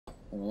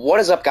What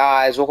is up,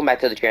 guys? Welcome back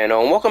to the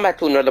channel, and welcome back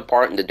to another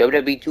part in the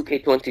WWE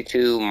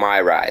 2K22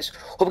 MyRise.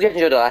 Hope you guys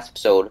enjoyed the last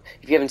episode.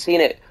 If you haven't seen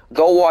it,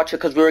 go watch it,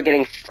 because we're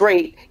getting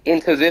straight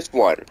into this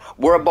one.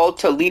 We're about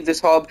to leave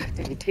this hub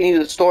to continue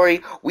the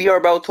story. We are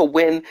about to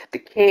win the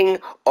King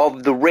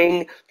of the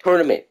Ring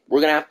tournament.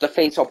 We're going to have to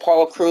face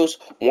Apollo Crews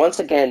once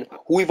again,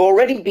 who we've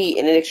already beat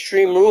in an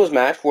Extreme Rules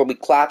match where we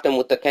clapped him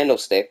with the kendo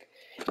stick.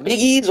 Big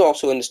E's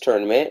also in this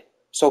tournament,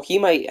 so he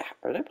might...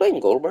 Are they playing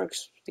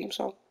Goldberg's theme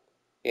song?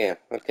 Yeah,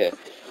 okay.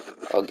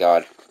 Oh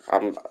god.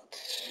 I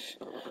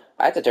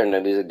have to turn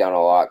the music down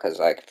a lot because,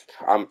 like,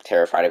 I'm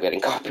terrified of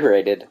getting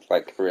copyrighted.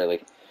 Like,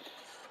 really.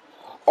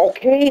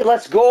 Okay,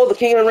 let's go. The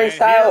King of the Ring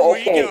style.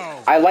 Okay.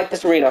 I like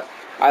this arena.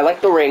 I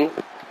like the ring.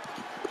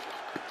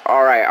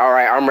 Alright,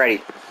 I'm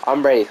ready.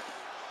 I'm ready.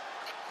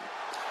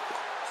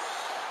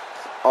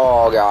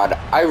 Oh god.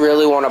 I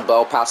really want to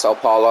bell pass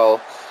Apollo.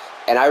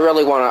 And I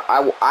really want to...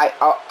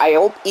 I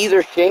hope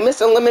either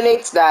Sheamus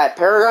eliminates that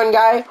Paragon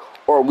guy,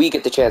 or we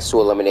get the chance to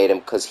eliminate him,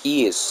 because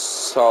he is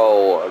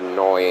so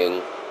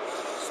annoying.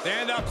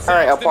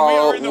 Alright,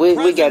 Apollo,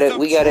 we get it,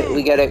 we get it,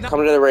 we get it.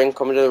 Come to the ring,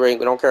 come to the ring.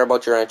 We don't care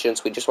about your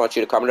entrance. We just want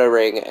you to come to the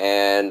ring,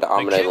 and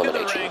I'm going to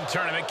eliminate you.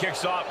 Tournament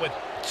kicks off with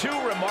two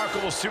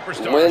remarkable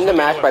superstars. Win the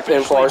match by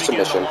pinfall or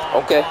submission.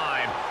 Okay.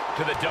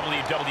 To the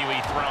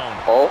WWE throne.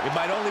 Oh. It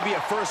might only be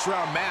a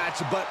first-round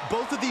match, but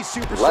both of these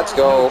superstars Let's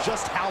go. know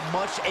just how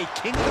much a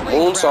King of the Ring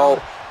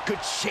Moonsault could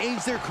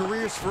change their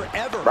careers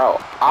forever. Bro,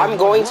 I'm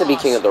going to be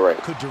King of the Ring.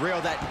 Could derail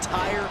that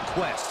entire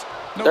quest.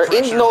 There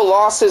is no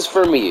losses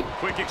for me.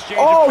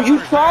 Oh, you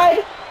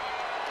tried?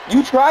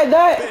 You tried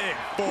that?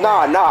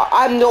 Nah,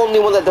 I'm the only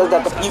one that does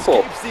that to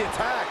people.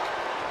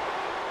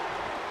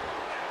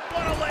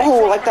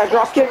 Oh, like that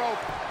drop kick?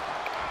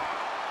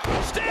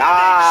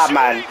 Ah,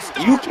 man,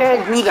 you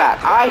can't do that.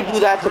 I do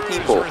that to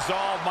people.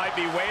 Resolve might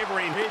be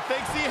wavering. He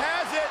thinks he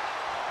has it.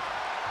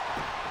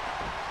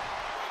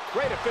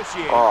 Great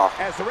officiating. Oh,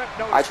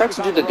 I tried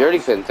to do the dirty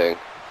pin thing.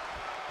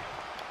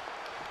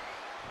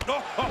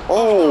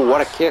 Oh,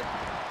 what a kick.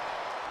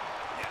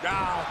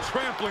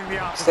 Trampling the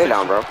opposition. Stay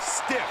down, bro.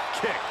 Stiff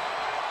kick.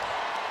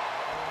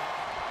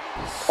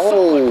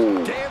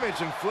 Oh.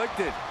 Damage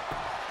inflicted.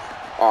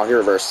 Oh, he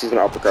reversed. He's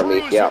gonna uppercut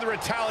me. Yeah.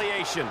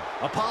 Retaliation.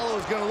 Apollo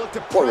is gonna look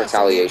to what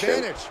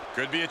retaliation?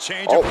 Could be a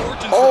change of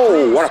fortunes.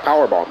 Oh, what a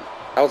power bomb.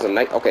 That was a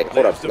nice. Okay,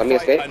 hold up. Let me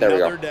escape. There we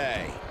go.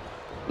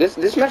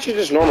 This match is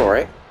just normal,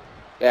 right?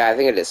 Yeah, I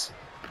think it is.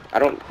 I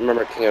don't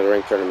remember King of the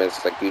Ring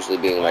tournaments like usually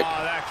being like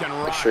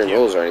Extreme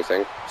Rules or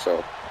anything.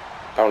 So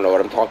I don't know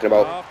what I'm talking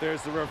about.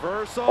 There's the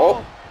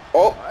reversal.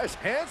 Oh.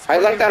 I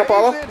like that,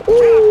 Apollo.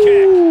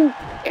 Ooh.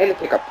 And the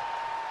kick up.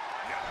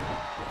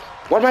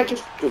 Why don't I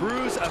just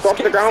drop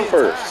to the ground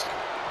first?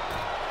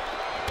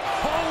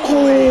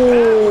 Oh.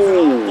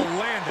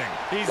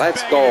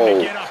 Let's go.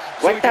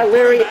 Like that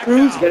Lariat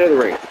Cruz. Get in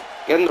the ring.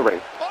 Get in the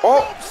ring.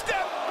 Oh.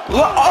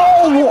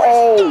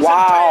 Oh,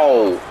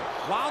 wow.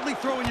 Wildly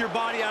throwing your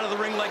body out of the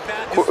ring like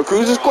that.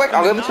 Cruz is quick.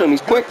 I'll give it to him.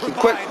 He's quick,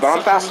 but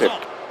I'm faster.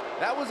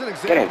 That was an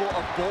example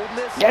of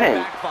boldness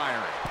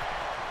backfiring.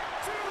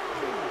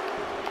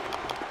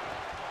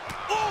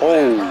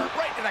 Oh.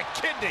 Right to the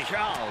kidney.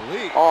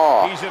 Golly.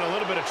 Oh. He's in a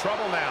little bit of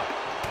trouble now.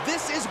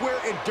 This is where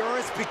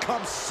endurance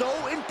becomes so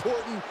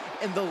important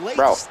in the late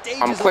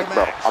stages I'm quick, of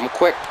the match. bro. I'm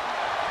quick.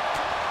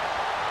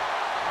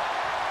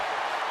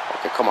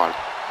 Okay, come on.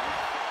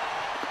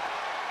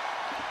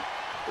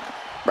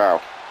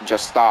 Bro,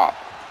 just stop.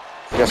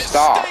 Just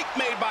stop. Mistake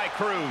made by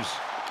Cruz.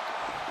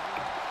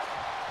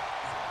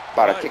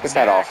 About to kick his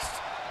head off.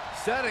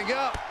 Setting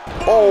up.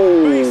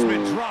 Oh.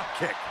 Basement drop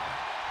kick.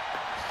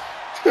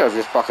 I was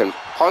just fucking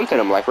punting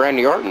him like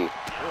Randy Orton.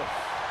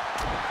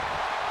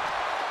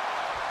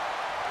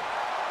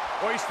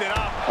 Hoisted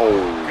up. Oh.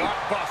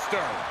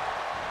 Gutbuster.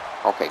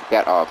 Okay,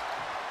 get up.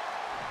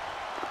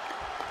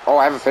 Oh,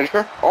 I have a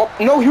finisher? Oh,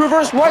 no, he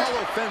reversed what?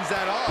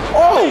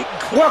 Oh,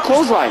 what a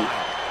clothesline.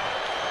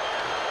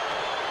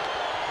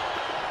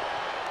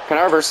 Can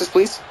I reverse this,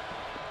 please?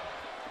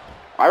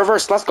 I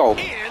reversed, let's go. And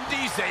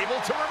he's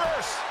able to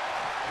reverse.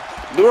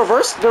 The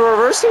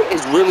reversing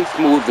is really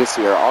smooth this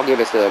year. I'll give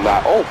it to him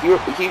that. Oh,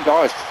 he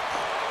dodged.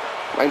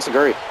 Mine's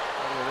Saguri.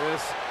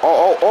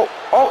 Oh.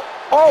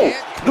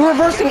 The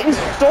reversing is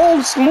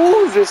so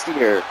smooth this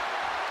year.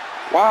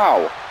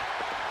 Wow.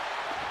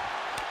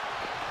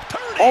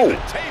 Oh,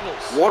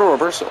 what a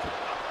reversal.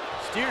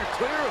 Steered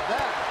clear of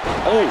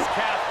that. Oh. Nice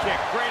calf kick.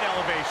 Great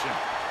elevation.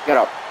 Get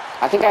up.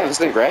 I think I have this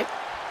thing, right?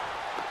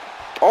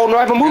 Oh, no,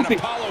 I have a move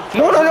feed.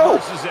 No.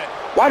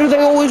 Why do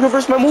they always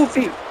reverse my move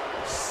feed?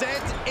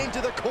 Sent into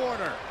the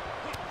corner.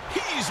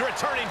 He's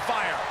returning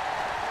fire.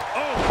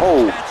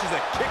 Oh. Catches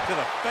a kick to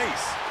the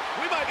face.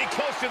 We might be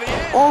close to the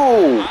end.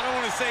 Oh. I don't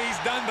want to say he's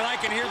done, but I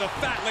can hear the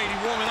fat lady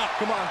warming up.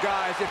 Come on,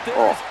 guys. If there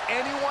is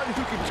anyone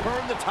who can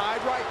turn the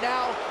tide right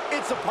now,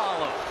 it's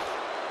Apollo.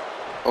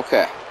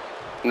 Okay.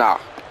 Nah.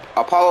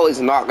 Apollo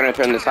is not going to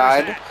turn the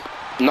tide.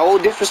 No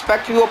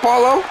disrespect to you,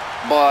 Apollo,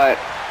 but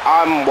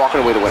I'm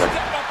walking away the winner.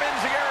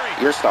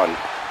 You're stunned.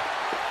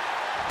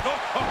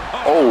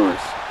 Oh.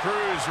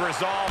 Cruz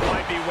resolve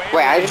might be wavering.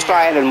 Wait, I just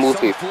tried and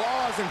move you.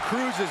 Tyson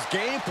Cruz's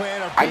game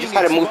plan are I just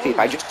had a move thief.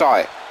 I just saw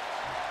it.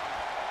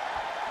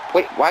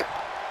 Wait, what?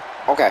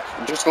 Okay,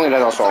 just leave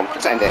it also.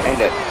 Just end it,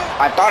 end it.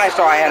 I thought I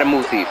saw I had a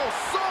move thief.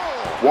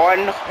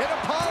 1,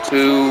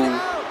 2,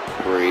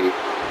 3.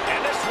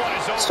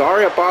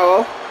 Sorry,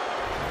 Apollo.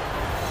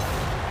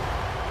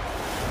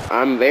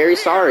 I'm very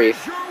sorry.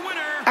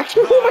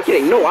 Actually, who am I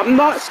kidding? No, I'm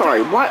not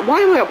sorry. Why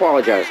am I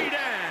apologizing?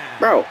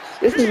 Bro,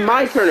 this is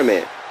my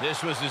tournament.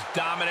 This was as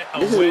dominant.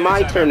 This is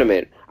my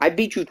tournament. I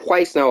beat you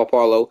twice now,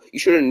 Apollo. You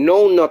should have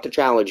known not to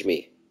challenge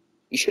me.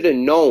 You should have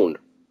known.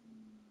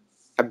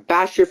 I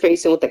bashed your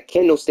face in with a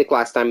candlestick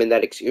last time in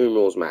that Extreme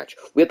Rules match.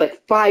 We had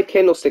like 5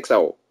 candlesticks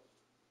out.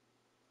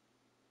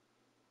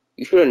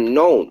 You should have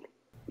known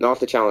not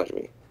to challenge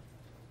me.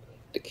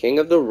 The King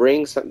of the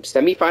Ring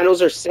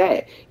semifinals are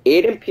set.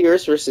 Aiden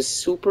Pierce versus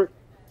Super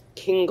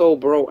Kingo,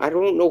 bro. I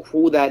don't know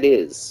who that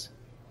is.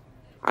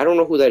 I don't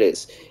know who that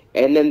is.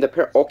 And then the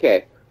pair.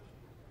 Okay.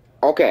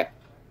 Okay.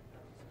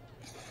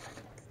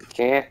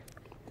 Can't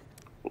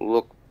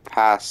look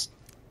past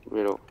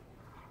Riddle.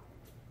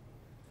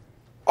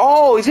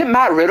 Oh, is it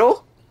Matt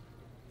Riddle?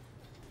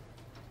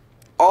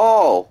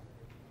 Oh.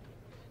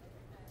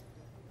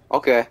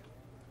 Okay.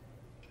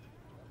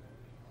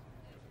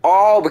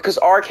 Oh, because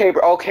RK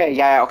Bro. Okay,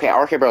 yeah, okay,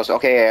 RK Bros.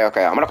 Okay, yeah,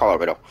 okay. I'm gonna call it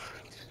Riddle.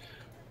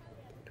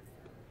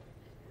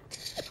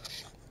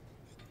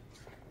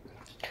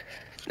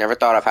 Never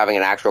thought of having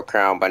an actual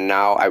crown, but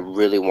now I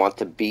really want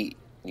to beat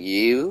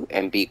you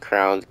and be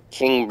crowned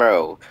King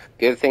Bro.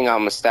 Good thing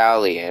I'm a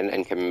stallion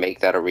and can make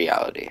that a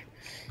reality.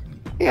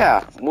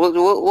 Yeah,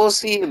 we'll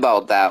see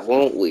about that,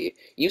 won't we?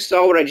 You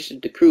saw what I just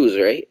did to Cruz,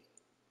 right?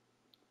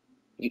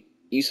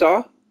 You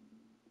saw?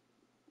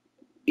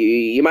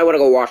 You might want to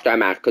go watch that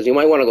match, because you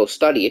might want to go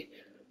study,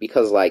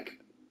 because, like,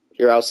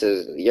 your ass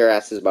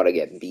is about to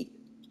get beat.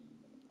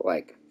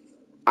 Like,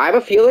 I have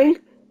a feeling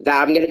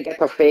that I'm going to get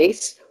to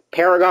face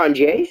Paragon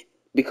J,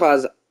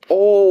 because,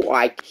 oh,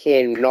 I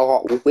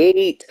cannot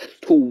wait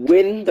to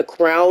win the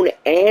crown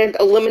and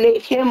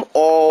eliminate him.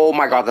 Oh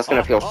my god, that's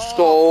going to feel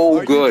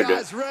so good. Are you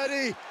guys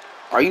ready?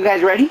 Are you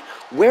guys ready?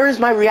 Where is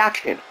my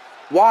reaction?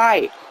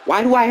 Why?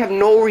 Why do I have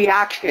no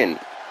reaction?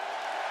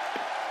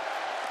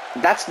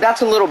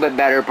 That's a little bit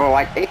better, but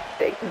like it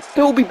could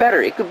still be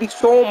better. It could be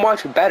so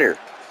much better.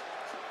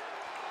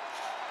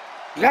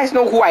 You guys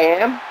know who I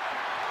am?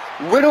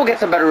 Riddle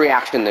gets a better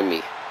reaction than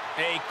me.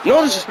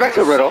 No disrespect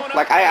to Riddle.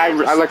 Like I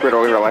like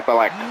Riddle in real life, but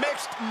like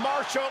mixed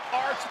martial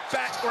arts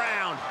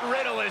background.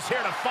 Riddle is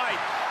here to fight.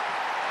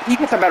 He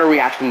gets a better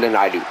reaction than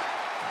I do.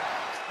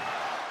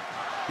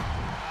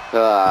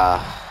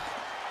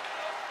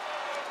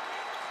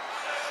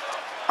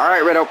 All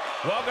right, Riddle.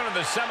 Welcome to the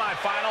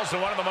semifinals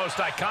and one of the most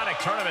iconic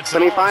tournaments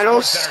semifinals.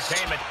 In sports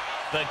entertainment.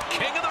 The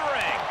King of the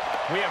Ring.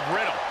 We have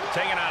Riddle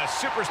taking on a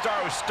superstar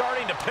who's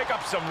starting to pick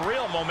up some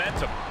real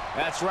momentum.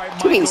 That's right, Michael.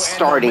 What do you mean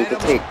starting to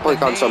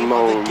pick on some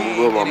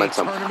real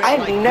momentum? I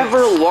have never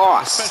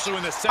lost.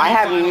 I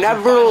have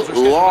never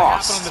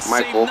lost,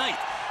 Michael.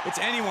 It's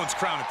anyone's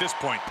crown at this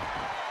point.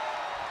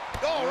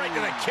 Oh, right to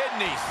the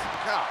kidneys.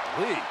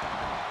 Golly.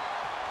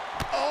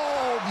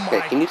 Oh, my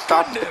can you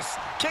stop? goodness.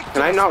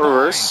 Can I not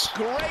reverse?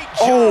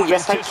 Oh,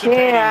 yes, I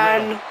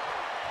can.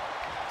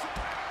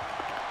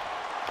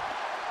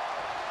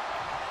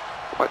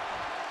 What?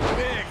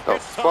 The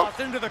fuck?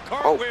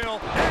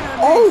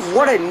 Oh,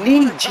 what a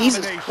knee!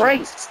 Jesus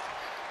Christ!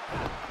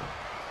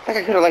 I think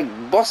I could have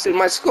like busted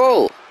my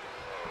skull.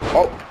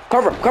 Oh,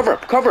 cover him! Cover him!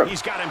 Cover him!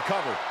 He's got him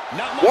covered.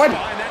 What?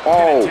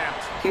 Oh,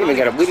 he didn't even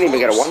get a. We didn't even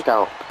get a 1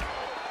 count.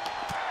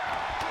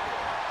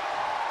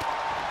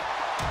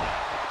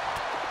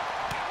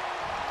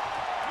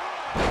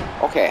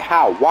 Okay,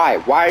 how? Why?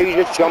 Why are you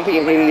just jumping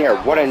and hitting there?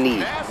 What a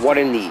knee. What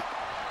a knee.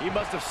 He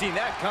must have seen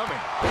that coming.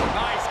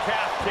 Nice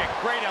calf kick.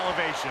 Great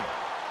elevation.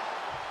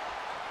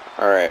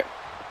 Alright.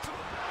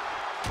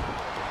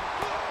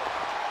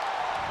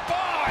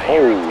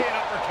 Oh.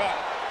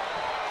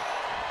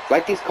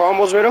 Like these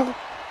combos, Riddle?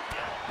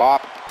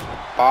 Bop.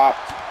 Bop.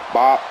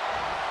 Bop.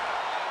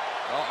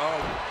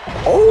 Uh-oh.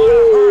 Oh.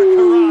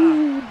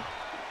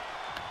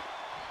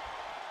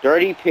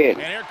 Dirty pin.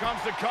 And here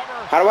comes the cover.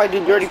 How do I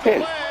do dirty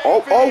pin?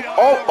 Oh, oh,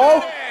 oh,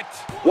 oh.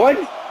 1,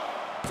 2.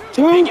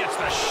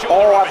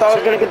 Oh, I thought I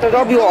was going to get the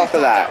W off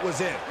of that. That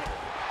was it.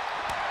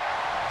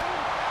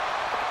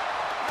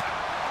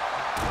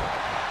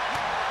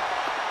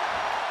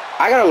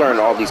 I got to learn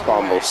all these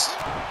combos.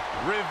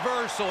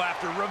 Reversal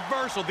after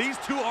reversal. These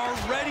two are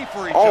ready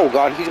for each other. Oh, other.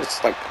 God, he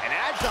just, like,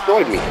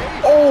 destroyed me.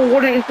 Oh,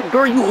 what an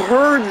girl, you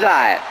heard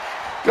that.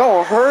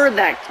 Y'all heard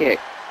that kick.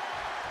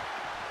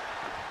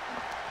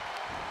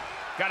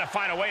 Gotta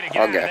find a way to get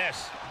out of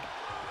this.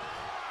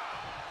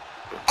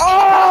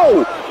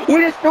 Oh! We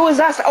just threw his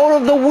ass out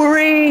of the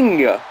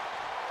ring!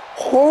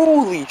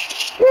 Holy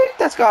shit,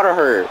 that's gotta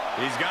hurt.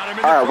 He's got him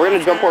in Alright, we're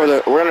gonna jump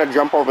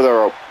over the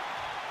rope.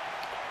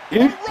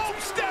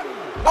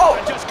 Oh!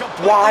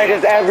 Why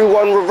does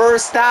everyone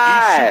reverse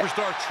that? Each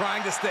superstar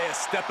trying to stay a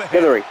step ahead. Get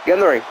in the ring, get in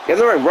the ring, get in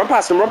the ring. Run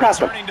past him, run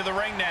past him. Turning to the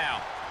ring now.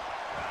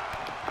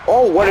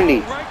 Oh, what a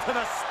knee. Right to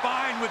the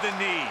spine with a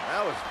knee.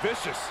 That was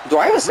vicious. Do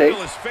I have a save?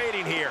 Riddle is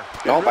fading here.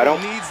 Nope, I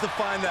don't. Needs to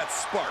find that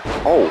spark.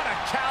 Oh. What a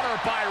counter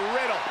by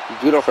Riddle.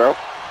 Judo throw.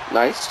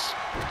 Nice.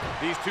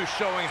 These two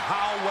showing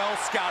how well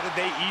scouted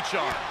they each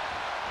are.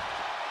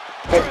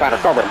 Hey, Spider,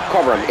 cover him.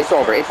 Cover him. It's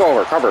over. It's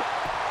over. Cover.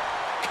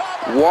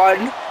 Cover.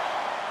 1,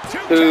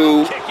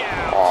 2. Kick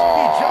out.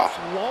 He just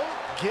won't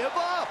give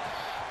up.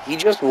 He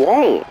just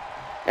won't.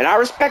 And I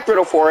respect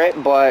Riddle for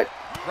it, but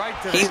Right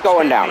to he's the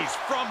going down. kidneys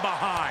from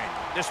behind.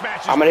 This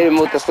match is I'm going to hit him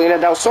with the Selena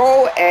Del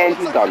Sol, and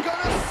he's done.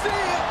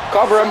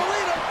 Cover him.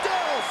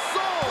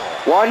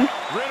 1,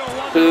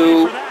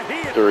 2,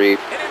 3.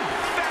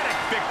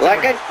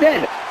 Like I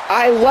said,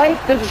 I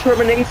like the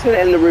determination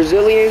and the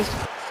resilience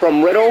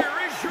from Riddle,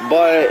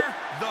 but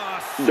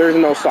there's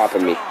no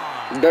stopping me.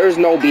 There's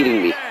no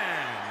beating me.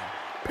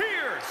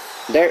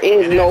 There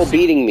is no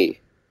beating me.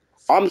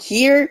 I'm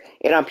here,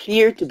 and I'm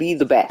here to be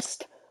the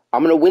best.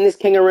 I'm going to win this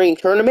King of the Ring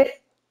tournament,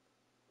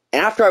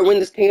 and after I win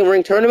this King of the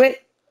Ring tournament,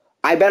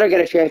 I better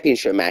get a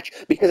championship match,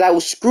 because I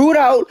was screwed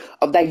out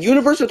of that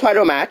Universal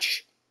title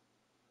match,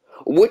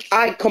 which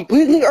I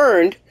completely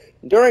earned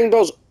during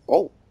those...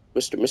 Oh,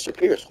 Mr.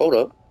 Pierce, hold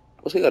up.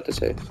 What's he got to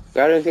say?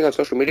 Got anything on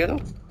social media,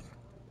 though?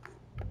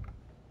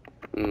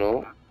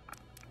 No.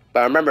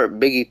 But I remember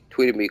Biggie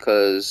tweeted me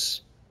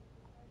because...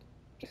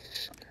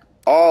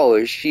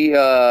 Oh, she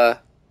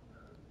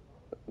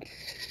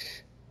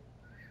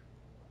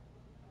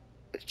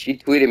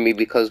tweeted me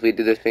because we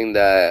did the thing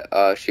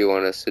that she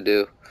wanted us to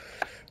do.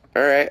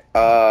 Alright,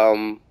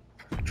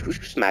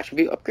 choose match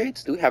review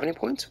upgrades. Do we have any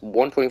points?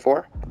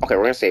 124? Okay,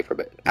 we're gonna save for a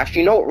bit.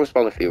 Actually, you know what? We're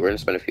spending a few. We're gonna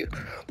spend a few.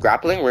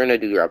 Grappling, we're gonna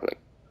do grappling.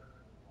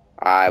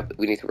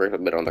 We need to work a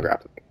bit on the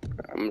grappling.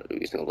 I'm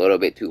using a little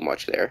bit too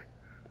much there.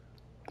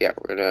 Yeah,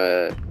 we're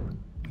gonna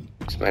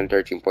spend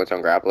 13 points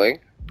on grappling.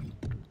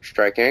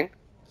 Striking,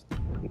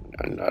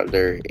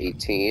 another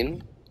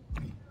 18.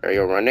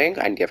 Aerial running,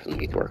 I definitely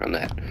need to work on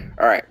that.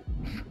 Alright,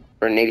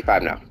 we're in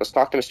 85 now. Let's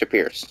talk to Mr.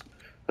 Pierce.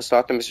 Let's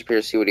talk to Mr.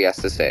 Pierce, see what he has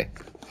to say.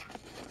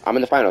 I'm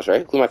in the finals,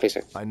 right? Who am I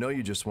facing? I know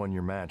you just won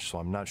your match, so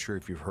I'm not sure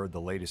if you've heard the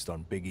latest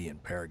on Biggie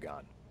and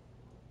Paragon.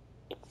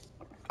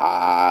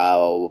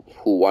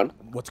 Who won?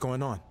 What's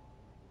going on?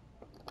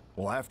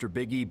 Well, after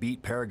Biggie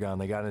beat Paragon,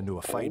 they got into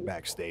a fight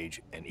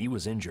backstage, and he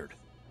was injured.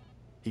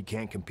 He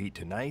can't compete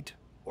tonight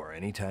or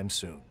anytime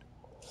soon.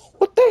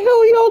 What the hell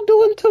are y'all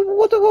doing to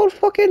what about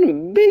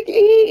fucking Big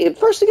E?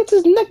 First he gets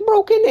his neck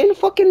broken in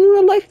fucking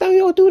real life, now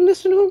y'all doing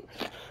this to him?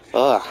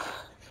 Ugh.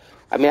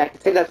 I mean, I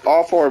can say that's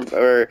all for,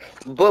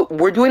 but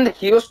we're doing the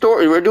heel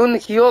story. We're doing the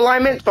heel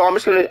alignment, so I'm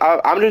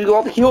gonna do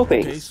all the heel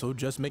things. Okay, so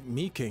just make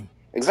me king.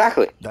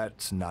 Exactly.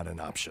 That's not an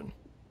option.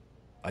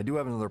 I do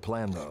have another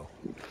plan, though,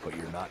 but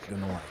you're not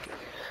gonna like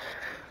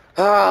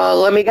it.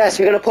 Let me guess.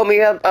 You're gonna put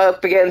me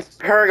up against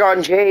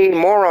Paragon J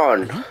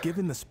Moron. Are you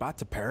giving the spot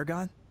to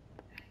Paragon?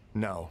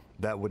 No,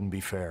 that wouldn't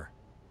be fair.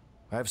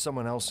 I have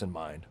someone else in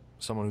mind.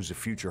 Someone who's a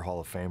future Hall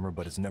of Famer,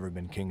 but has never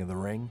been King of the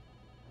Ring.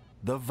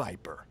 The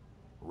Viper,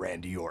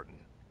 Randy Orton.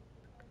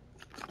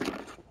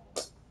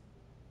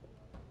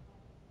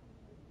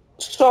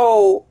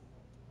 So,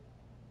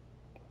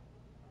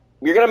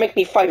 you're gonna make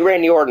me fight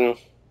Randy Orton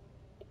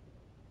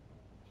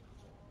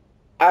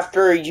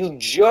after you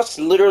just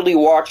literally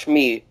watched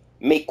me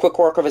make quick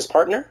work of his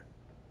partner,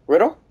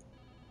 Riddle?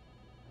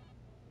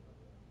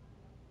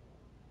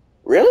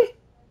 Really?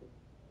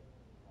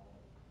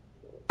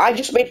 I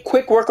just made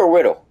quick work of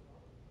Riddle.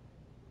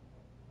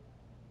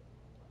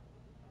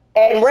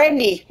 And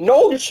Randy,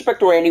 no disrespect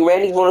to Randy,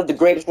 Randy's one of the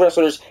greatest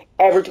wrestlers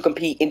ever to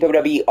compete in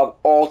WWE of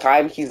all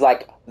time. He's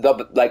like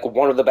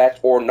one of the best,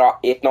 or not,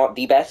 if not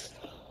the best.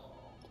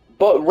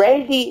 But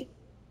Randy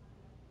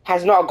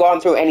has not gone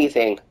through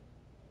anything.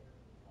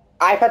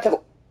 I've had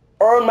to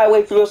earn my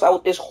way through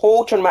this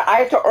whole tournament. I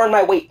had to earn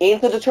my way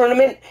into the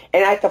tournament,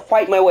 and I had to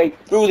fight my way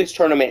through this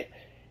tournament.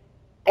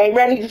 And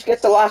Randy just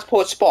gets the last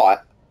put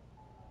spot.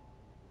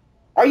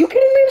 Are you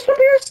kidding me, Mr.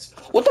 Pierce?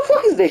 What the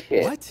fuck is this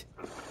shit? What?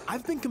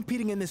 I've been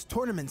competing in this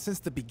tournament since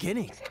the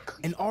beginning,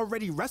 and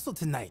already wrestled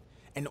tonight.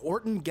 And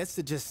Orton gets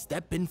to just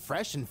step in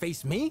fresh and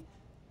face me?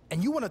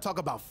 And you want to talk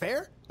about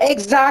fair?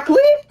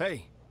 Exactly.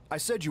 Hey, I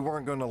said you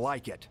weren't gonna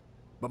like it.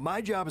 But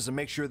my job is to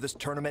make sure this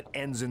tournament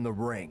ends in the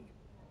ring.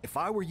 If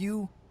I were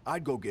you,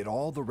 I'd go get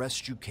all the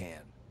rest you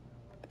can.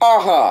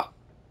 Uh-huh.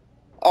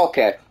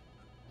 Okay.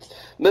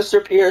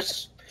 Mr.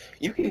 Pierce,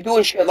 you keep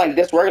doing shit like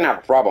this, we're gonna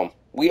have a problem.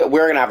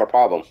 We're gonna have a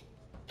problem.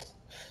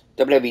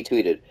 WWE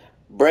tweeted,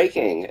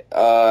 breaking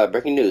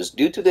news.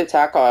 Due to the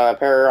attack on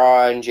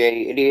Paragon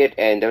J Idiot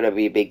and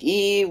WWE Big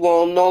E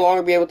will no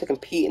longer be able to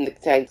compete in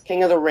the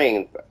King of the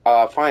Ring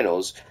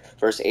finals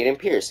versus Aiden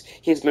Pierce.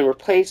 He has been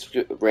replaced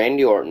with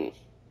Randy Orton.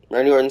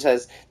 Randy Orton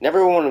says,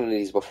 never won one of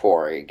these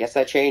before. I guess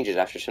that changes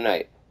after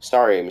tonight.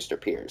 Sorry, Mr.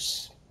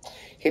 Pierce.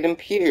 Hidden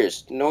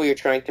Pierce, know you're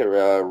trying to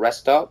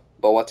rest up,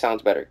 but what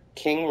sounds better?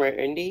 King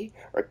Randy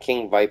or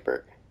King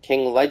Viper?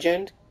 King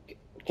Legend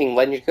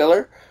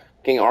Killer?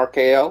 King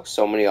RKO?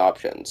 So many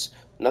options.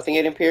 Nothing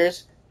Hidden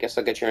Pierce? Guess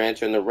I'll get your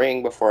answer in the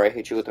ring before I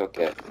hit you with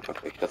okay.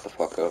 Okay, shut the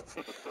fuck up.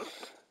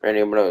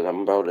 Randy, I'm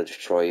about to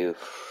destroy you.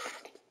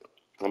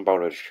 I'm about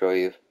to destroy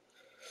you.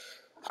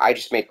 I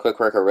just made Quick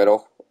Work a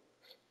riddle.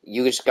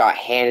 You just got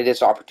handed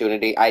this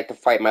opportunity. I had to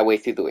fight my way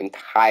through the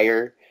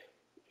entire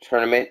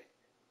tournament,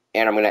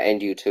 and I'm gonna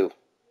end you too.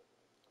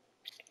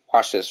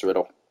 Watch this,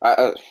 Riddle.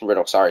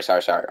 Riddle. Sorry.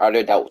 I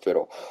already dealt with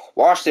Riddle.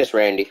 Watch this,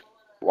 Randy.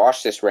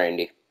 Watch this,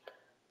 Randy.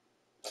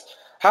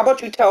 How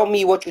about you tell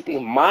me what you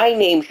think my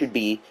name should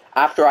be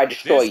after I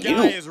destroy you? This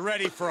guy is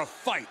ready for a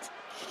fight.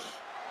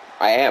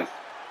 I am.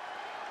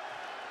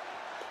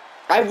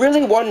 I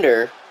really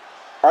wonder,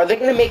 are they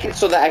going to make it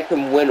so that I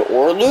can win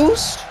or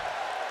lose?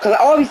 Because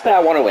obviously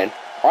I want to win.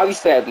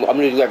 Obviously I'm going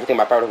to do everything in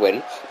my power to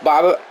win.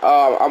 But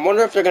I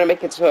wonder if they're going to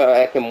make it so that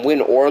I can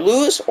win or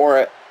lose,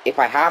 or if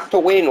I have to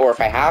win, or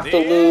if I have to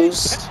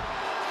lose.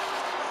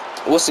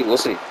 We'll see.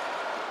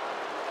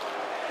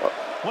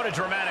 What a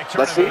dramatic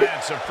turn of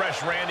events. A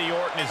fresh Randy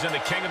Orton is in the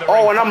King of the Ring.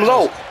 Oh, and I'm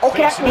low.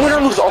 Okay, I can win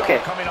or lose. Okay.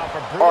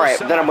 All right,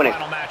 then I'm winning.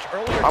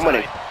 I'm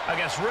winning.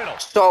 Against Riddle.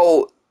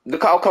 So the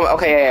outcome.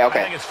 Okay,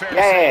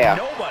 yeah.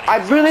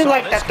 I really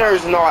like that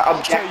there's no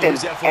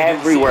objectives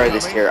everywhere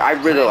this year. I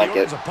really like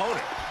it.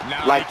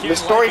 Like the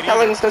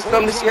storytelling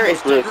system this year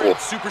is really cool.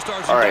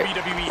 All right,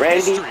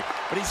 Randy.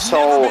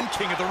 So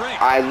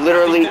I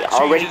literally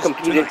already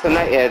competed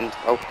tonight, and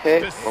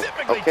okay.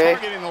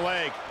 Targeting the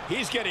leg.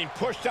 He's getting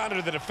pushed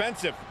onto the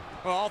defensive.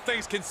 Well, all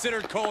things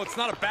considered, Cole, it's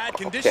not a bad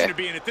condition to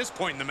be in at this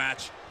point in the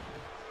match.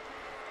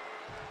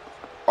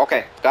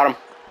 Okay, got him.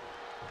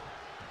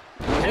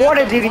 What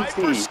a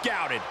DDT!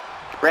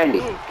 Randy,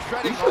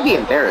 you should be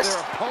embarrassed.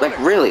 Like,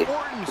 really?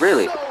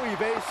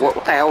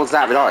 What the hell was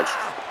that dodge?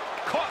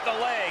 Caught the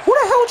leg. Who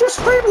the hell just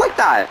screamed like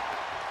that?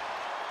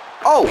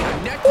 Oh!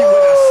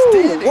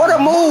 Ooh, what a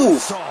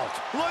move!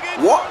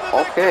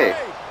 What? Okay.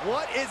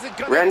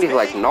 Randy's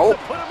like, nope.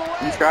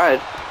 He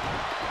tried.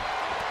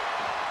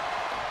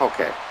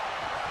 Okay.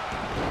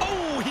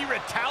 Oh, he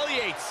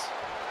retaliates.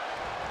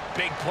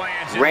 Big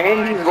plans.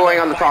 Randy's going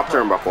on the top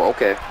turnbuckle.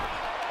 Okay.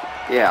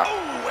 Yeah.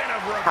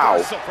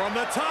 How? From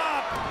the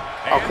top.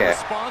 Okay.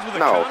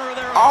 No.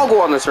 I'll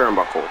go on the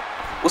turnbuckle.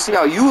 We'll see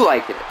how you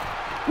like it.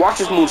 Watch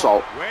this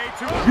moonsault.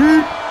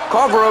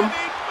 Cover him.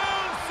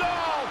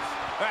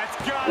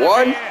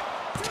 1,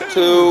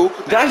 2.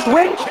 Did I just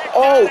win?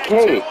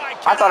 Okay.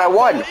 I thought I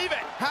won.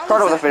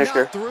 Start over the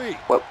finisher.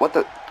 What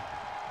the?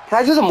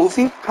 Can I do the move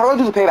feed? How do I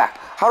do the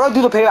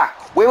payback?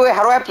 Wait.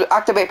 How do I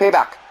activate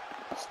payback?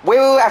 Wait.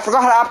 I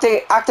forgot how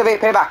to activate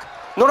payback.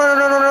 No.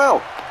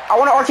 I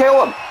want to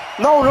RKO him.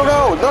 No.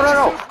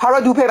 How do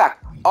I do payback?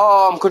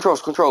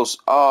 Controls.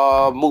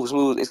 Moves.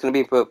 It's gonna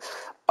be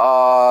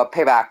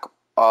payback.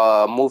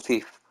 Move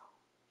thief.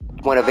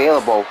 When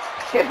available.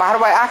 Shit, but how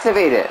do I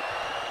activate it?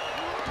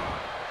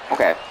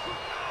 Okay.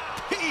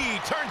 He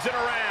turns it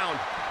around.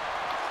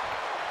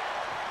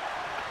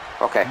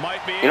 Okay.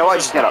 You know what?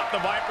 Just get up.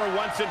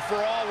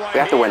 We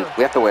have to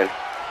win.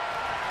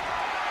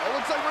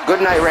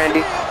 Good night,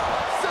 Randy.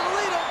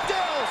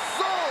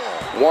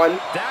 1,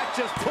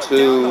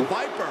 2,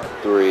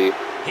 3.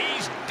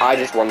 I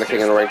just won the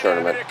King of the Ring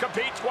tournament.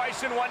 Compete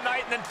twice in one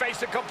night and then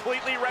face a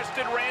completely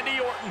rested Randy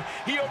Orton.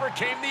 He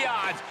overcame the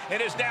odds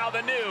and is now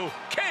the new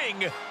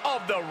King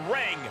of the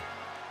Ring.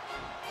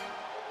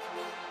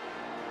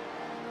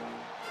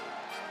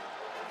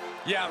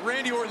 Yeah,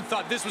 Randy Orton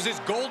thought this was his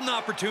golden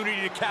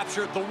opportunity to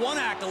capture the one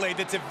accolade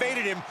that's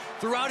evaded him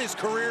throughout his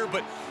career,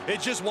 but it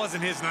just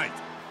wasn't his night.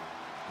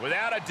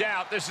 Without a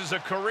doubt, this is a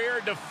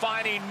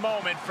career-defining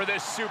moment for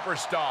this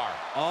superstar.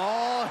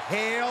 All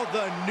hail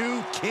the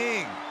new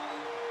king.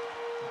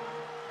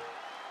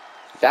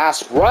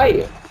 That's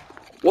right.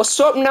 What's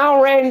up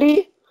now,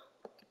 Randy?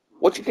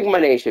 What you think my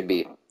name should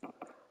be?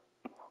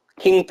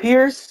 King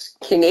Pierce?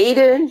 King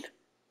Aiden?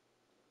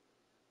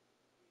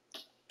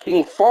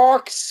 King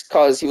Fox?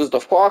 Because he was the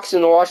fox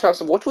in the Watch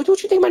House. What you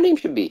think my name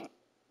should be?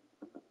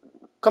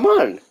 Come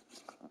on.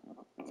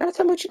 You gotta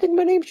tell me what you think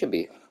my name should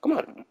be. Come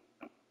on.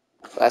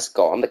 Let's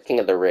go. I'm the King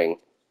of the Ring.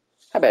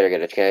 I better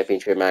get a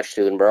championship match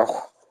soon, bro.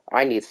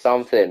 I need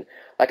something.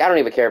 Like, I don't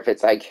even care if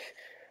it's like...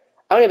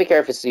 I don't even care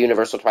if it's the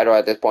Universal title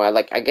at this point.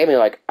 I give me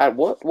like...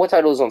 what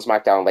title is on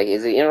SmackDown? Like,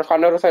 is it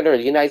Intercontinental title or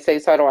the United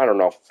States title? I don't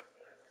know.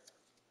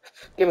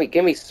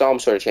 Give me some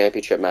sort of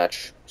championship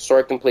match.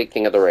 Story complete,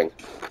 King of the Ring.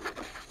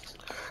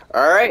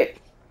 Alright.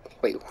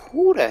 Wait,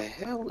 who the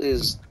hell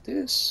is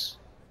this?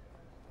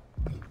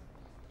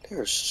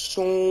 There are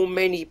so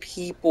many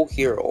people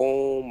here.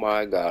 Oh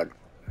my god.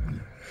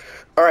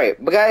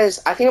 Alright, but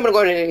guys, I think I'm gonna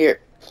go ahead and end it here.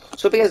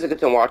 So if you guys had a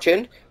good time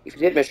watching, if you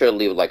did, make sure to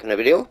leave a like on the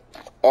video.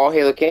 All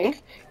hail the king.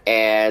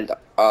 And,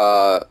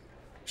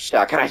 shit,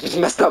 I kinda just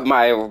messed up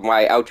my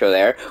outro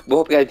there. But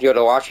hope you guys enjoyed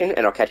watching,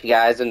 and I'll catch you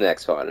guys in the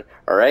next one.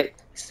 Alright,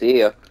 see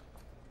ya.